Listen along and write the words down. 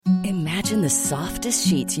Imagine the softest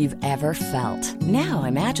sheets you've ever felt. Now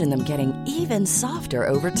imagine them getting even softer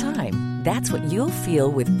over time. That's what you'll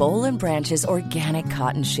feel with Boll & Branch's organic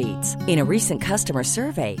cotton sheets. In a recent customer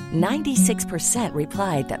survey, 96%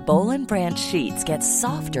 replied that Boll & Branch sheets get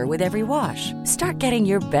softer with every wash. Start getting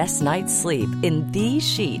your best night's sleep in these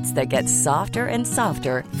sheets that get softer and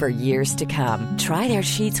softer for years to come. Try their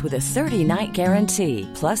sheets with a 30-night guarantee.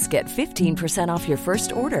 Plus, get 15% off your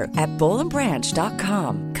first order at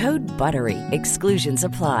bollandbranch.com. Code BUTTERY. Exclusions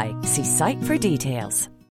apply. See site for details.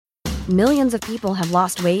 Millions of people have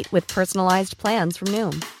lost weight with personalized plans from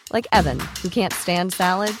Noom. Like Evan, who can't stand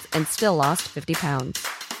salads and still lost 50 pounds.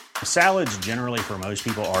 Salads generally for most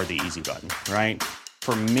people are the easy button, right?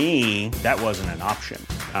 For me, that wasn't an option.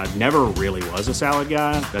 I never really was a salad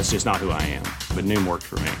guy. That's just not who I am. But Noom worked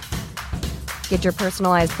for me. Get your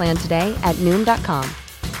personalized plan today at Noom.com.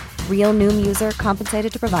 Real Noom user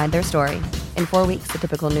compensated to provide their story. In 4 weeks, the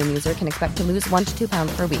typical Noom user can expect to lose 1 to 2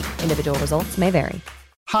 pounds per week. Individual results may vary.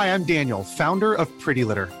 Hi, I'm Daniel, founder of Pretty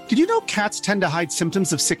Litter. Did you know cats tend to hide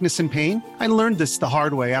symptoms of sickness and pain? I learned this the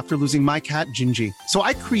hard way after losing my cat, Gingy. So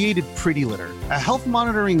I created Pretty Litter, a health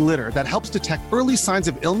monitoring litter that helps detect early signs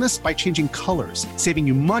of illness by changing colors, saving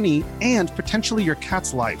you money and potentially your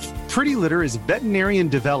cat's life. Pretty Litter is veterinarian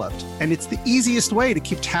developed, and it's the easiest way to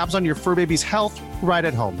keep tabs on your fur baby's health right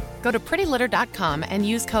at home. Go to prettylitter.com and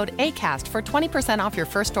use code ACAST for 20% off your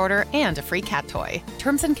first order and a free cat toy.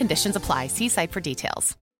 Terms and conditions apply. See site for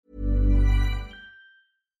details.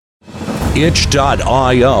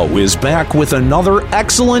 Itch.io is back with another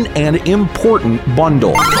excellent and important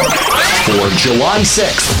bundle. For July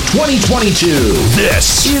 6th, 2022,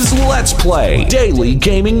 this is Let's Play Daily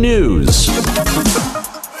Gaming News.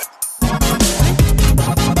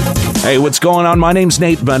 Hey, what's going on? My name's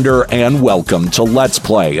Nate Bender, and welcome to Let's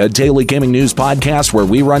Play, a daily gaming news podcast where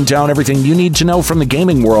we run down everything you need to know from the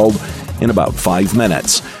gaming world in about 5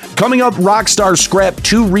 minutes. Coming up, Rockstar scrapped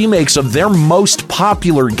 2 remakes of their most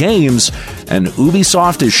popular games, and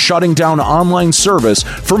Ubisoft is shutting down online service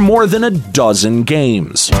for more than a dozen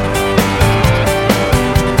games.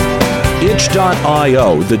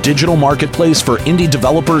 Itch.io, the digital marketplace for indie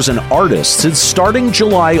developers and artists, is starting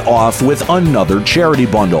July off with another charity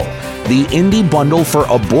bundle. The Indie Bundle for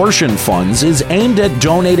Abortion Funds is aimed at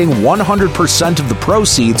donating 100% of the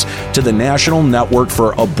proceeds to the National Network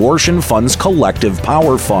for Abortion Funds Collective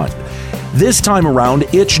Power Fund. This time around,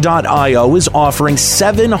 Itch.io is offering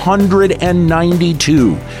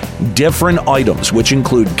 792 different items, which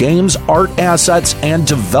include games, art assets, and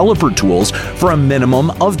developer tools for a minimum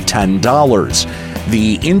of $10.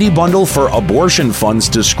 The Indie Bundle for Abortion Funds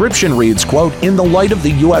description reads, quote, "In the light of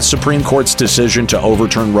the U.S. Supreme Court's decision to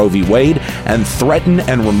overturn Roe v. Wade and threaten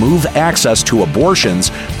and remove access to abortions,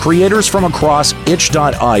 creators from across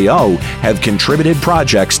Itch.io have contributed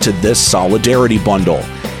projects to this solidarity bundle."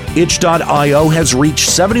 Itch.io has reached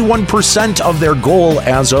 71% of their goal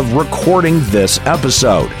as of recording this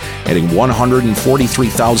episode, hitting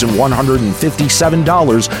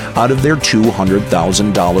 $143,157 out of their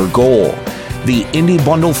 $200,000 goal. The Indie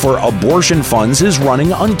Bundle for Abortion Funds is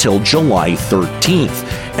running until July 13th.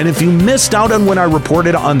 And if you missed out on when I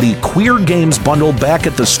reported on the Queer Games Bundle back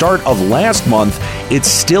at the start of last month, it's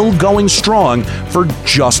still going strong for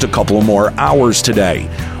just a couple more hours today.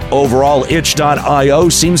 Overall, Itch.io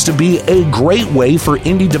seems to be a great way for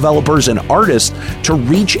indie developers and artists to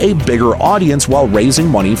reach a bigger audience while raising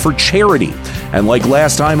money for charity. And like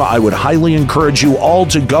last time, I would highly encourage you all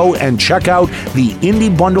to go and check out the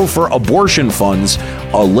Indie Bundle for Abortion Funds.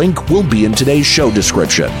 A link will be in today's show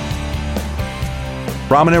description.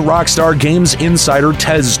 Prominent Rockstar Games insider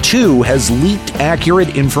Tez2 has leaked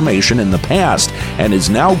accurate information in the past and is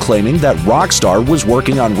now claiming that Rockstar was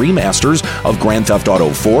working on remasters of Grand Theft Auto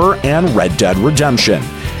 4 and Red Dead Redemption.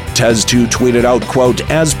 Tez2 tweeted out, quote,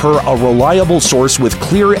 "As per a reliable source with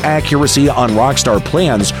clear accuracy on Rockstar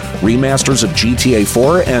plans, remasters of GTA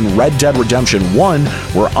 4 and Red Dead Redemption 1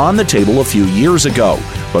 were on the table a few years ago,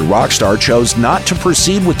 but Rockstar chose not to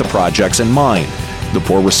proceed with the projects in mind. The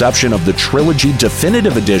poor reception of the Trilogy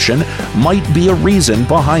Definitive Edition might be a reason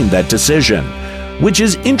behind that decision." Which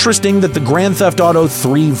is interesting that the Grand Theft Auto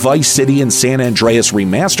 3, Vice City, and San Andreas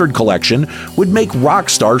Remastered collection would make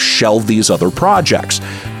Rockstar shelve these other projects.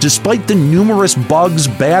 Despite the numerous bugs,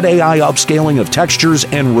 bad AI upscaling of textures,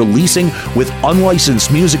 and releasing with unlicensed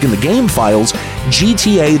music in the game files,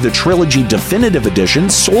 GTA The Trilogy Definitive Edition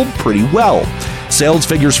sold pretty well. Sales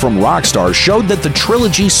figures from Rockstar showed that the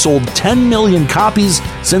trilogy sold 10 million copies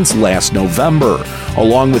since last November,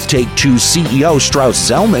 along with Take-Two CEO Strauss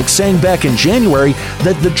Zelnick saying back in January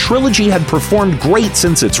that the trilogy had performed great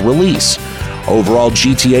since its release. Overall,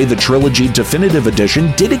 GTA The Trilogy Definitive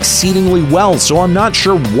Edition did exceedingly well, so I'm not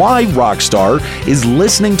sure why Rockstar is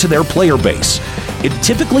listening to their player base. It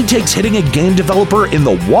typically takes hitting a game developer in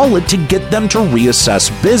the wallet to get them to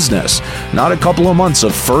reassess business, not a couple of months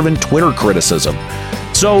of fervent Twitter criticism.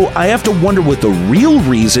 So I have to wonder what the real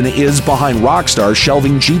reason is behind Rockstar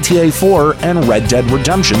shelving GTA 4 and Red Dead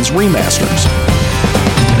Redemption's remasters.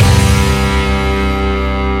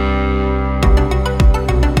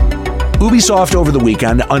 Ubisoft over the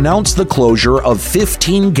weekend announced the closure of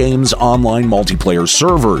 15 games' online multiplayer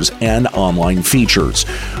servers and online features.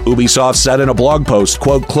 Ubisoft said in a blog post,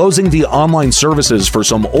 quote, "Closing the online services for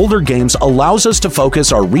some older games allows us to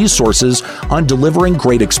focus our resources on delivering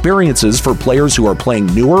great experiences for players who are playing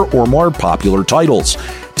newer or more popular titles.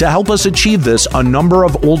 To help us achieve this, a number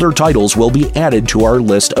of older titles will be added to our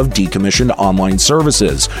list of decommissioned online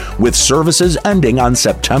services, with services ending on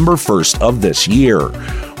September 1st of this year.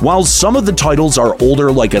 While some of the titles are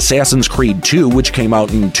older, like Assassin's Creed 2, which came out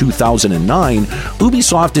in 2009,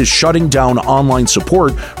 Ubisoft is shutting down online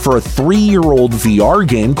support for a 3-year-old VR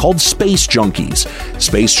game called Space Junkies.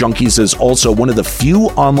 Space Junkies is also one of the few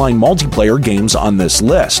online multiplayer games on this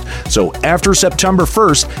list. So after September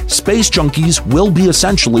 1st, Space Junkies will be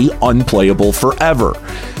essentially unplayable forever.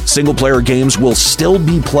 Single-player games will still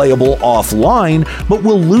be playable offline, but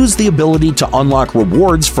will lose the ability to unlock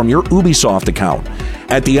rewards from your Ubisoft account.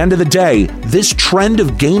 At the end of the day, this trend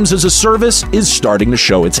of games as a service is starting to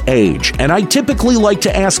show its age, and I typically like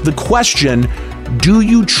to ask the question, do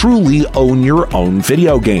you truly own your own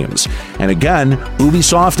video games? And again,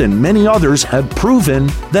 Ubisoft and many others have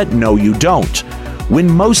proven that no, you don't.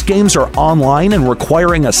 When most games are online and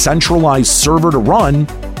requiring a centralized server to run,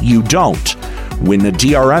 you don't. When the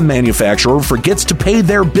DRM manufacturer forgets to pay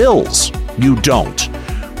their bills, you don't.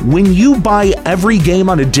 When you buy every game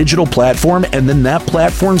on a digital platform and then that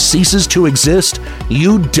platform ceases to exist,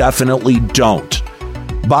 you definitely don't.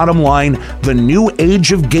 Bottom line, the new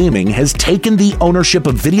age of gaming has taken the ownership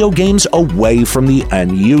of video games away from the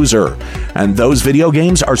end user. And those video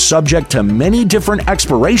games are subject to many different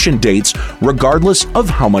expiration dates, regardless of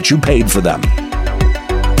how much you paid for them.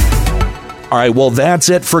 All right, well, that's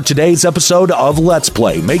it for today's episode of Let's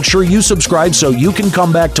Play. Make sure you subscribe so you can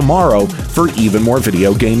come back tomorrow for even more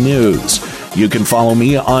video game news. You can follow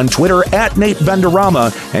me on Twitter at Nate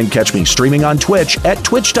Benderama and catch me streaming on Twitch at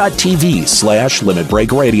twitch.tv/Limit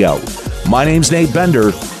Break Radio. My name's Nate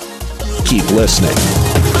Bender. Keep listening.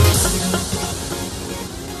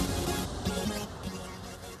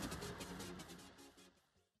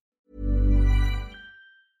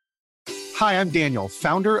 Hi, I'm Daniel,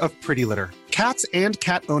 founder of Pretty Litter. Cats and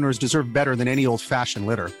cat owners deserve better than any old-fashioned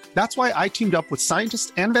litter. That's why I teamed up with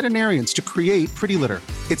scientists and veterinarians to create Pretty Litter.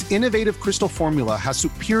 Its innovative crystal formula has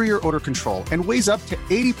superior odor control and weighs up to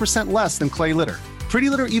 80% less than clay litter. Pretty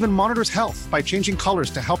Litter even monitors health by changing colors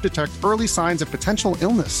to help detect early signs of potential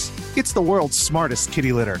illness. It's the world's smartest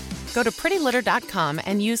kitty litter. Go to prettylitter.com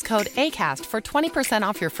and use code ACAST for 20%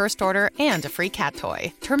 off your first order and a free cat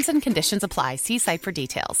toy. Terms and conditions apply. See site for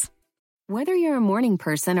details. Whether you're a morning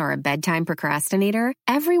person or a bedtime procrastinator,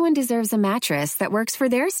 everyone deserves a mattress that works for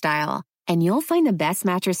their style. And you'll find the best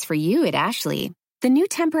mattress for you at Ashley. The new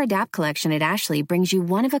Tempur-Adapt collection at Ashley brings you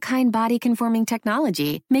one-of-a-kind body-conforming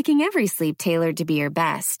technology, making every sleep tailored to be your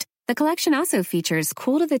best. The collection also features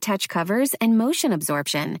cool-to-the-touch covers and motion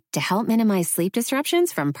absorption to help minimize sleep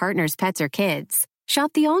disruptions from partners, pets, or kids.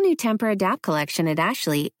 Shop the all-new Tempur-Adapt collection at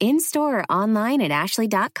Ashley, in-store or online at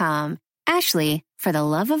ashley.com. Ashley, for the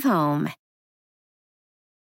love of home.